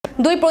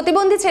দুই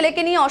প্রতিবন্ধী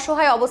ছেলেকে নিয়ে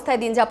অসহায় অবস্থায়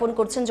দিন যাপন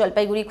করছেন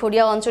জলপাইগুড়ি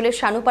খড়িয়া অঞ্চলের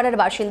শানুপাড়ার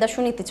বাসিন্দা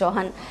সুনীতি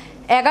চৌহান।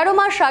 11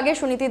 মাস আগে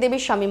সুনীতি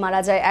দেবীর স্বামী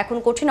মারা যায়। এখন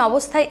কঠিন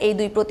অবস্থায় এই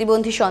দুই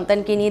প্রতিবন্ধী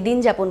সন্তানকে নিয়ে দিন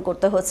যাপন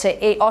করতে হচ্ছে।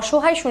 এই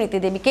অসহায় সুনীতি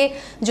দেবীকে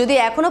যদি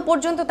এখনো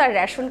পর্যন্ত তার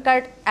রেশন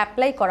কার্ড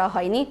অ্যাপ্লাই করা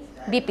হয়নি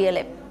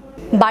বিপিএলে।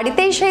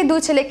 বাড়িতেই সেই দুই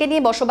ছেলেকে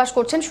নিয়ে বসবাস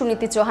করছেন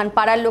সুনীতি চৌহান।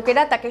 পাড়ার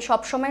লোকেরা তাকে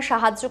সবসময়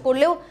সাহায্য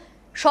করলেও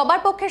সবার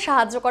পক্ষে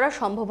সাহায্য করা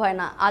সম্ভব হয়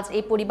না। আজ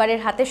এই পরিবারের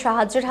হাতে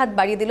সাহায্যের হাত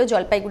বাড়িয়ে দিল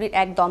জলপাইগুড়ির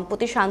এক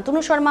দম্পতি শান্তনু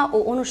শর্মা ও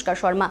অনুষ্কা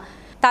শর্মা।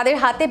 তাদের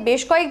হাতে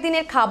বেশ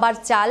কয়েকদিনের খাবার,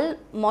 চাল,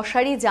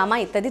 মশারি, জামা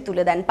ইত্যাদি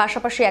তুলে দেন।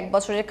 পাশাপাশি 1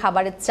 বছরের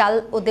খাবারের চাল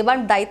ও দেবার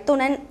দায়িত্ব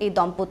নেন এই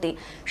দম্পতি।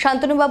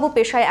 শান্তনুবাবু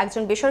পেশায়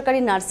একজন বেসরকারি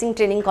নার্সিং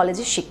ট্রেনিং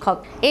কলেজের শিক্ষক।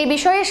 এই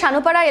বিষয়ে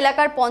শানুপাড়া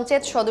এলাকার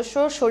পঞ্চায়েত সদস্য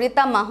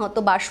সরিতা মাহাতো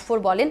বাসফোর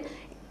বলেন,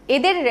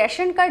 এদের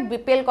রেশন কার্ড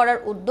বিপিএল করার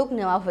উদ্যোগ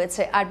নেওয়া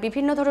হয়েছে আর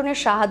বিভিন্ন ধরনের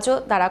সাহায্য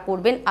তারা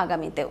করবেন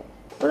আগামীতেও।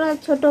 ওরা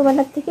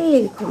ছোটবেলা থেকেই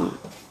এরকম।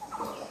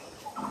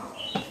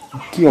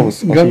 কি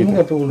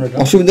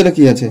অসুবিধাটা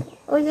কি আছে?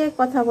 ওই যে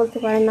কথা বলতে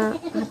পারে না,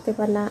 হাঁটতে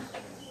পারে না,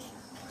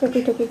 টুকি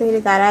টুকি ধরে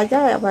দাঁড়া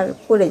যায়, আবার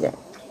পড়ে যায়।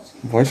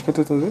 বয়স কত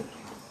তাদের?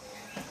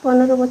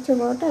 15 বছর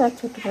বড়টা আর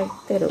ছোট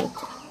 13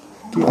 বছর।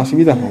 কি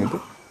অসুবিধা হয় তো?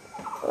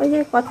 ওই যে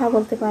কথা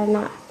বলতে পারে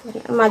না,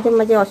 মাঝে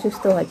মাঝে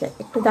অসুস্থ হয়ে যায়।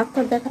 একটু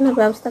ডাক্তার দেখানোর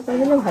ব্যবস্থা করে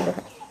দিলে ভালো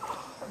হয়।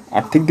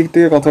 আর্থিক দিক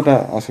থেকে কতটা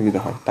অসুবিধা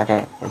হয়? টাকা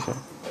পয়সা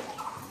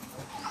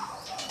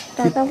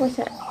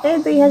এই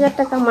 2000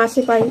 টাকা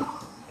মাসে পাই।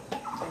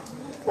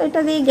 ওইটা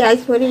দিয়ে গ্যাস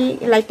ভরি,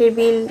 লাইটের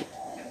বিল,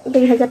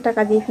 2000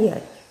 টাকা দিয়ে কি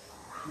হয়?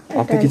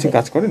 আপনি কিছু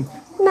কাজ করেন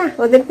না?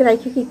 ওদেরকে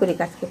রাখি কি করে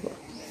কাজ করবো?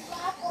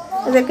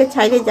 ওদেরকে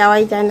ছাইড়ে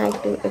যাওয়াই যায় না।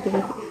 একটু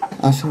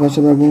আশেপাশে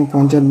বা কোনো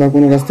পঞ্চায়েত বা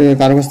কোনো কাছ থেকে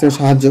কারো কাছ থেকে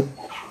সাহায্য?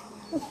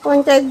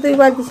 পঞ্চায়েত 2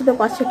 বার দিছিল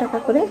 500 টাকা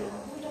করে,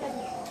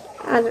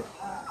 আর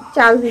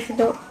চাল দিছিল,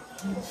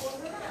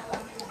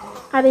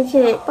 আর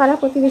এসে পাড়া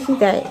প্রতিবেশী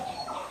দেয়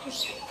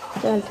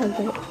চাল চাল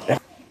দেয়।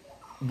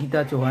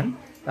 গীতা চৌহান,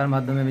 তার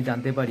মাধ্যমে আমি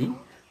জানতে পারি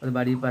ওদের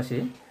বাড়ির পাশে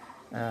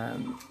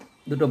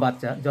দুটো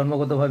বাচ্চা,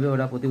 জন্মগতভাবে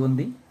ওরা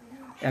প্রতিবন্ধী।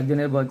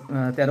 একজনের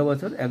 13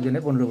 বছর,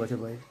 একজনের 15 বছর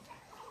বয়স।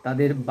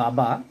 তাদের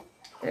বাবা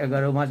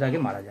 11 মাস আগে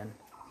মারা যান।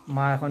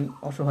 মা এখন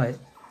অসহায়।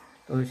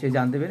 তো সে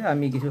জানতে পেরে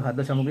আমি কিছু খাদ্য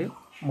সামগ্রী,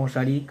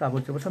 মশারি,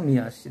 কাপড় চোপড় সব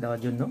নিয়ে আসছি দেওয়ার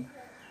জন্য।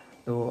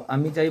 তো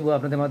আমি চাইবো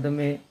আপনাদের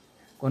মাধ্যমে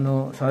কোনো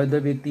সহায়তা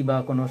ব্যক্তি বা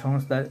কোনো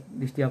সংস্থার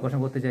দৃষ্টি আকর্ষণ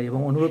করতে চাই এবং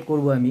অনুরোধ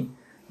করব আমি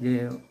যে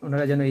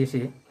ওনারা যেন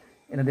এসে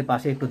এনাদের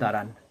পাশে একটু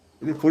দাঁড়ান।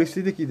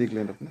 পরিস্থিতি কি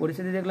দেখলেন?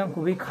 পরিস্থিতি দেখলাম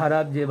খুবই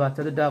খারাপ, যে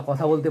বাচ্চাদেরটা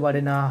কথা বলতে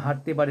পারে না,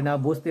 হাঁটতে পারে না,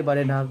 বসতে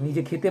পারে না,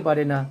 নিজে খেতে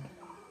পারে না,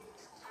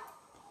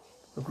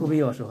 তো খুবই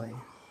অসহায়।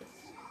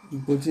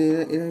 বলছি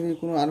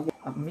কোনো আর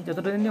আমি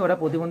যতটা জানি ওরা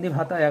প্রতিবন্ধী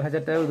ভাতা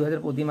 1000 টাকা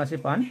 2000 প্রতি মাসে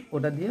পান,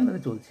 ওটা দিয়ে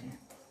ওনাদের চলছে।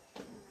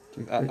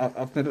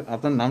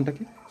 আপনার নামটা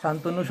কি?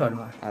 শান্তনু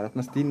শর্মা। আর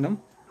আপনার স্ত্রীর নাম?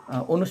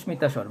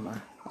 অনুস্মিতা শর্মা।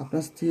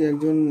 আপনার স্ত্রী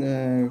একজন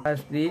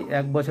স্ত্রী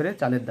 1 বছরের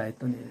চালের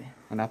দায়িত্ব নেবে।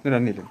 মানে আপনারা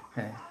নিলেন?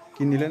 হ্যাঁ।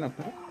 কি নিলেন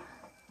আপনারা?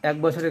 1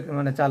 বছরের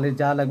মানে চালের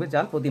যা লাগবে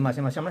চাল প্রতি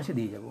মাসে মাসে আমরা সে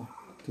দিয়ে যাবো।